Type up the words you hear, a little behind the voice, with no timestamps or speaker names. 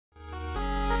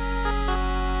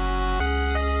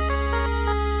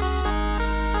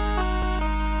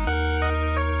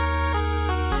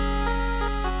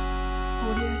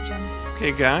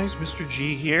Okay guys, Mr.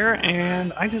 G here,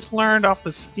 and I just learned off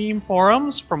the Steam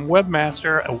forums from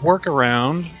Webmaster a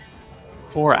workaround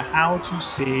for how to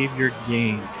save your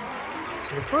game.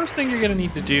 So the first thing you're going to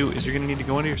need to do is you're going to need to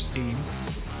go into your Steam.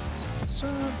 So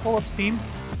let's pull up Steam.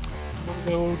 You're going to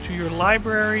go to your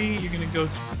library, you're going to go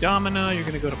to Domina, you're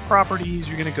going to go to Properties,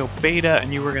 you're going to go Beta,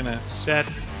 and you are going to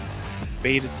set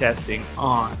beta testing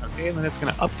on. Okay, and then it's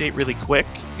going to update really quick,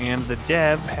 and the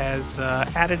dev has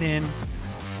added in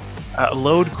a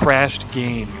load crashed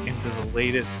game into the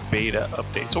latest beta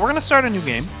update. So we're going to start a new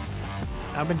game.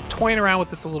 I've been toying around with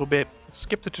this a little bit.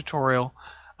 Skip the tutorial.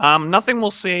 Nothing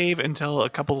will save until a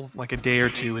day or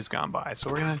two has gone by.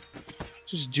 So we're going to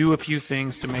just do a few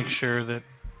things to make sure that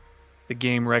the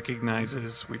game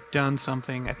recognizes we've done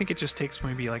something. I think it just takes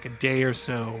maybe like a day or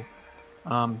so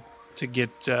to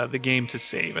get the game to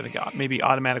save. I think maybe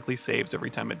automatically saves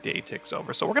every time a day ticks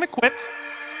over. So we're going to quit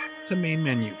to main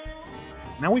menu.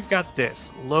 Now we've got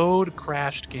this load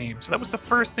crashed game. So that was the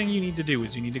first thing you need to do,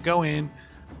 is you need to go in,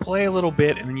 play a little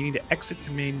bit, and then you need to exit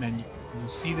to main menu. And you'll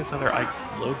see this other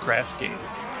icon, load crashed game.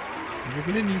 And you're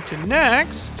going to need to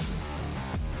next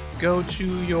go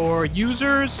to your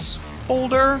users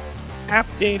folder,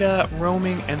 AppData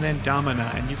Roaming, and then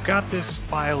Domina. And you've got this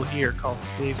file here called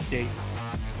savestate.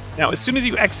 Now, as soon as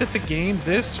you exit the game,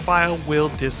 this file will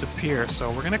disappear.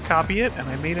 So we're going to copy it, and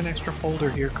I made an extra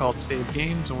folder here called Save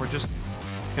Games, and we're just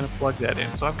going to plug that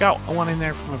in. So I've got one in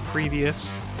there from a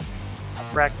previous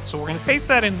practice. So we're going to paste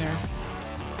that in there.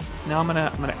 Now I'm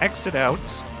going to exit out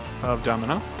of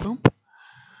Domino. Boom.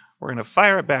 We're going to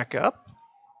fire it back up.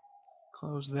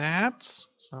 Close that.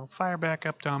 So fire back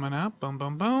up Domino. Boom,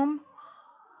 boom, boom.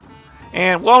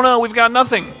 And whoa, no, we've got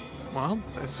nothing. Well,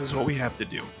 this is what we have to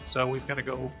do. So we've got to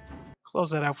go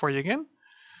close that out for you again.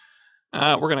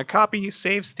 We're going to copy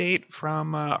save state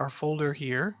from our folder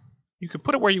here. You can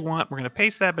put it where you want. We're going to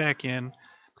paste that back in,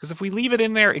 because if we leave it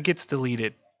in there, it gets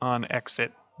deleted on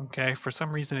exit. Okay, for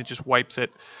some reason it just wipes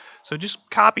it. So just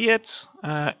copy it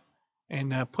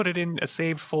and put it in a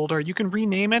saved folder. You can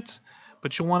rename it,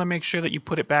 but you'll want to make sure that you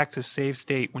put it back to save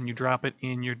state when you drop it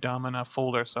in your Domina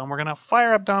folder. So we're going to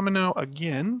fire up Domino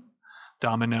again.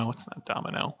 Domino, it's not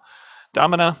Domino.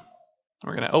 Domina.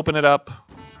 We're going to open it up,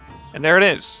 and there it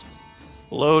is.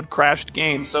 Load crashed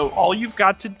game. So all you've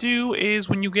got to do is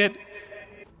when you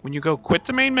go quit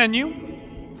to main menu,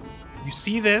 you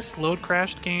see this load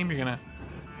crashed game, you're gonna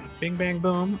bing bang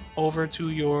boom over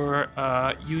to your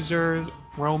user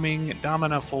roaming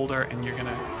Domina folder, and you're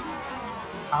gonna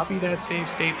copy that save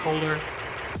state folder,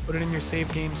 put it in your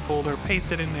save games folder,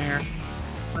 paste it in there,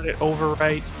 let it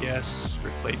overwrite, yes,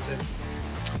 replace it,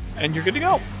 and you're good to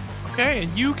go. Okay,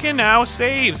 and you can now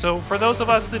save. So for those of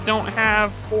us that don't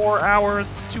have 4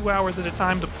 hours to 2 hours at a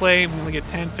time to play, we only get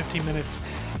 10-15 minutes.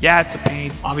 Yeah, it's a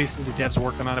pain. Obviously the devs are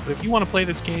working on it, but if you want to play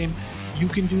this game, you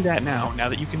can do that now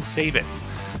that you can save it.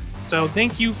 So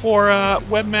thank you for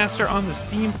Webmaster on the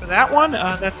Steam for that one.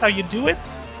 That's how you do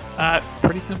it.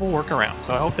 Pretty simple workaround.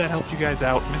 So I hope that helped you guys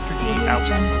out. Mr. G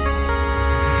out.